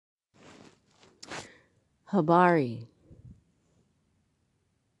Habari,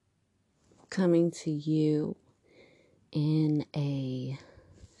 coming to you in a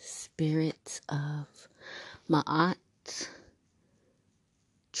spirit of Ma'at,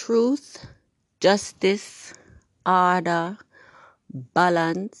 truth, justice, order,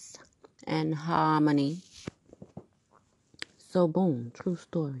 balance, and harmony. So boom, true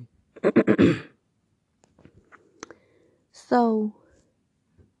story. So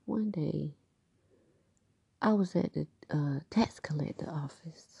one day I was at the tax collector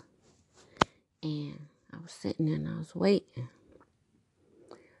office and I was sitting there and I was waiting.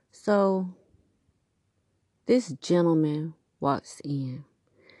 So this gentleman walks in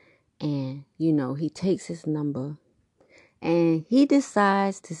and, he takes his number and he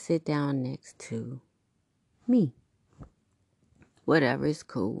decides to sit down next to me. Whatever, it's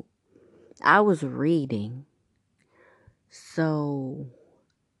cool. I was reading, so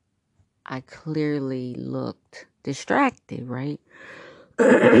I clearly looked distracted, right?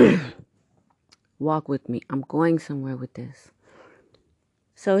 Walk with me. I'm going somewhere with this.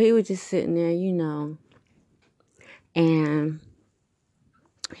 So he was just sitting there, and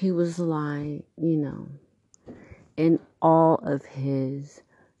he was like, in all of his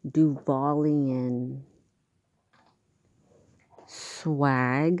Duvalian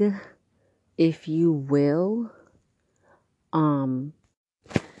swag, if you will,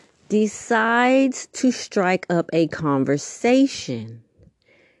 decides to strike up a conversation.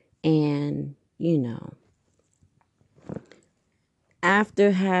 And,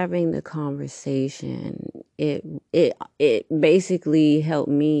 after having the conversation, it basically helped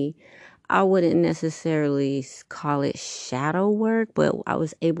me. I wouldn't necessarily call it shadow work, but I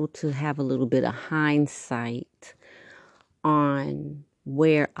was able to have a little bit of hindsight on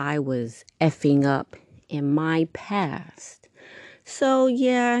where I was effing up in my past. So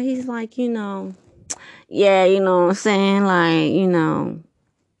yeah, he's like, yeah, what I'm saying? Like,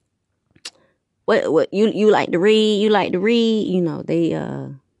 what you like to read? You like to read?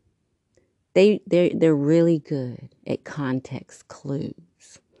 They're really good at context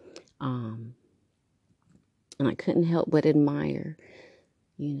clues. And I couldn't help but admire,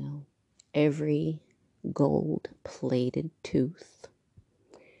 every gold-plated tooth.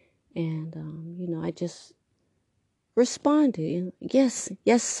 And, I just responded, yes,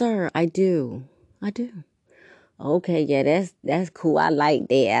 sir, I do. Okay, yeah, that's cool. I like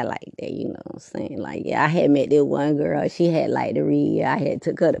that, you know what I'm saying? Like, yeah, I had met this one girl, she had liked to read. I had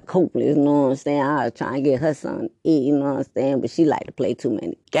took her to Copley's, you know what I'm saying? I was trying to get her something to eat, you know what I'm saying? But she liked to play too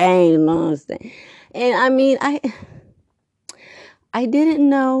many games, you know what I'm saying? And I mean, I didn't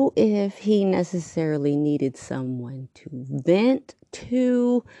know if he necessarily needed someone to vent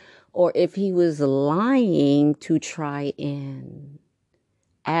to, or if he was lying to try and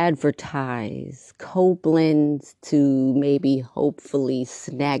advertise Copeland's to maybe hopefully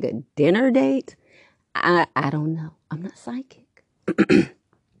snag a dinner date. I don't know. I'm not psychic. But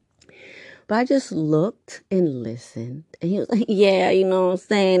I just looked and listened. And he was like, yeah, you know what I'm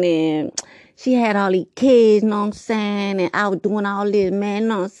saying? And she had all these kids, you know what I'm saying? And I was doing all this, man, you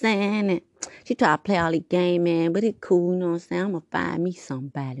know what I'm saying? And she tried to play all these games, man, but it's cool, you know what I'm saying? I'm going to find me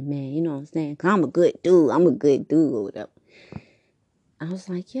somebody, man, you know what I'm saying? Because I'm a good dude or whatever. I was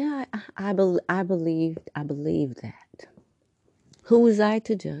like, yeah, I believe that. Who was I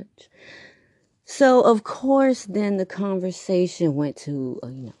to judge? So, of course, then the conversation went to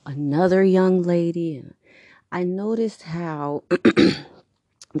another young lady. And I noticed how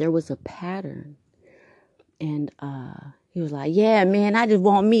there was a pattern. And he was like, yeah, man, I just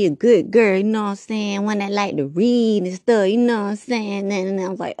want me a good girl, you know what I'm saying? One that like to read and stuff, you know what I'm saying? And I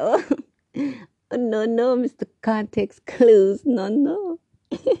was like, oh, no, Mr. Context Clues, no.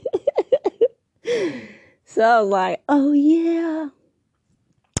 So I was like, oh yeah.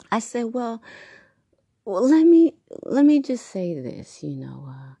 I said, well, let me just say this,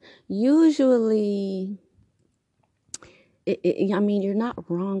 usually, you're not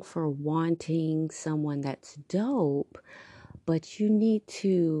wrong for wanting someone that's dope, but you need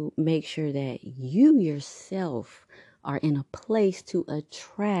to make sure that you yourself are in a place to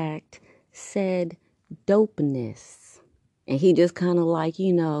attract said dopeness. And he just kind of like,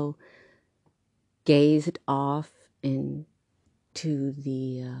 gazed off into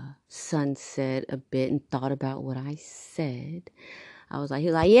the sunset a bit and thought about what I said. I was like,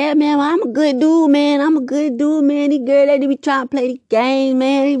 he's like, yeah, man, well, I'm a good dude, man. These girls, they be trying to play the game,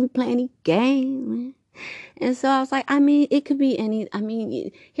 man. They be playing the game, man. And so I was like, it could be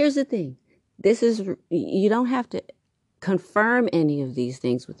here's the thing. You don't have to confirm any of these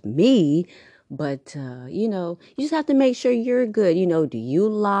things with me, But, you just have to make sure you're good. Do you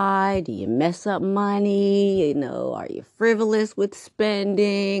lie? Do you mess up money? Are you frivolous with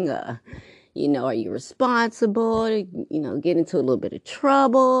spending? Are you responsible? Get into a little bit of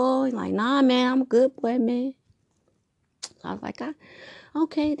trouble? You're like, nah, man, I'm a good boy, man. So I was like,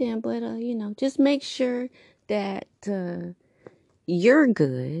 okay then, but, just make sure that you're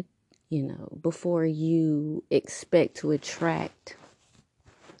good, before you expect to attract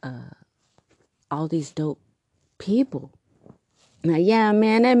all these dope people. Now, yeah,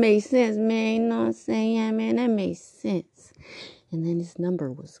 man, that makes sense, man. You know what I'm saying? Yeah, man, that makes sense. And then his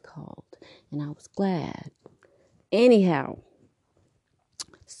number was called, and I was glad. Anyhow,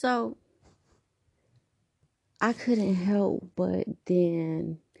 so I couldn't help but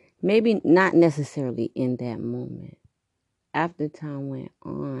then, maybe not necessarily in that moment. After time went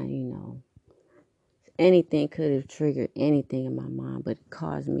on, anything could have triggered anything in my mind, but it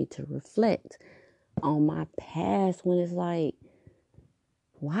caused me to reflect on my past when it's like,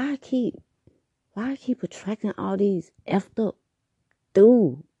 why I keep attracting all these effed up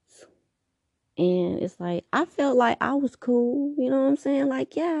dudes? And it's like, I felt like I was cool, you know what I'm saying?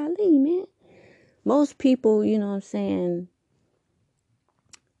 Like, yeah, man. Most people, you know what I'm saying,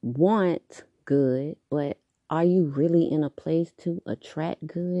 want good, but are you really in a place to attract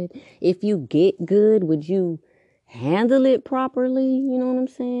good? If you get good, would you handle it properly? You know what I'm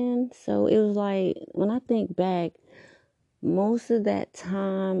saying? So it was like, when I think back, most of that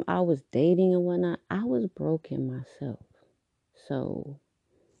time I was dating and whatnot, I was broken myself. So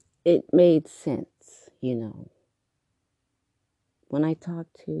it made sense, When I talk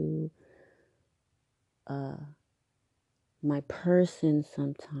to my person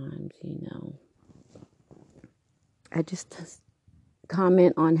sometimes, I just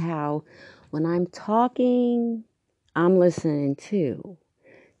comment on how when I'm talking, I'm listening too,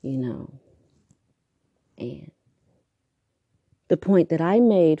 And the point that I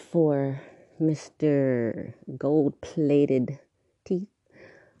made for Mr. Gold-plated teeth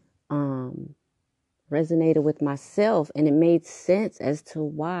resonated with myself, and it made sense as to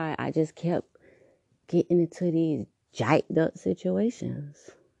why I just kept getting into these jiked up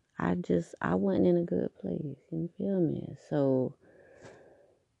situations. I wasn't in a good place. You feel me? So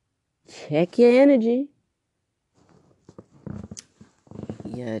check your energy.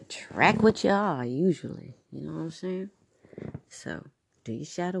 You attract what you are usually. You know what I'm saying? So do your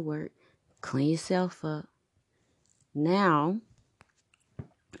shadow work. Clean yourself up. Now,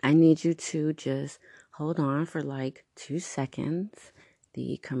 I need you to just hold on for like 2 seconds.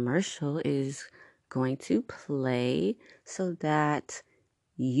 The commercial is going to play so that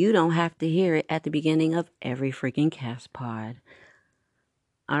you don't have to hear it at the beginning of every freaking cast pod.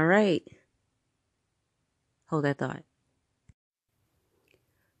 All right. Hold that thought.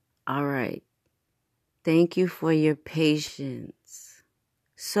 All right. Thank you for your patience.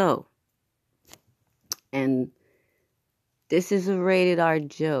 So, and this is a rated R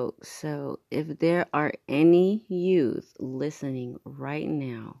joke. So, if there are any youth listening right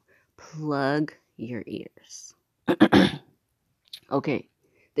now, plug your ears. Okay.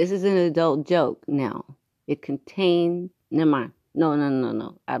 This is an adult joke now. It contains... Never mind. No.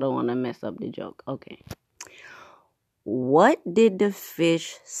 I don't want to mess up the joke. Okay. What did the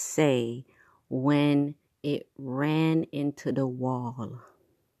fish say when it ran into the wall?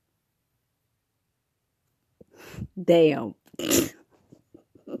 Damn.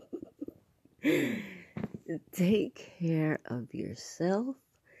 Take care of yourself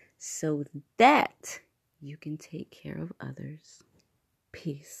so that you can take care of others.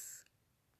 Peace.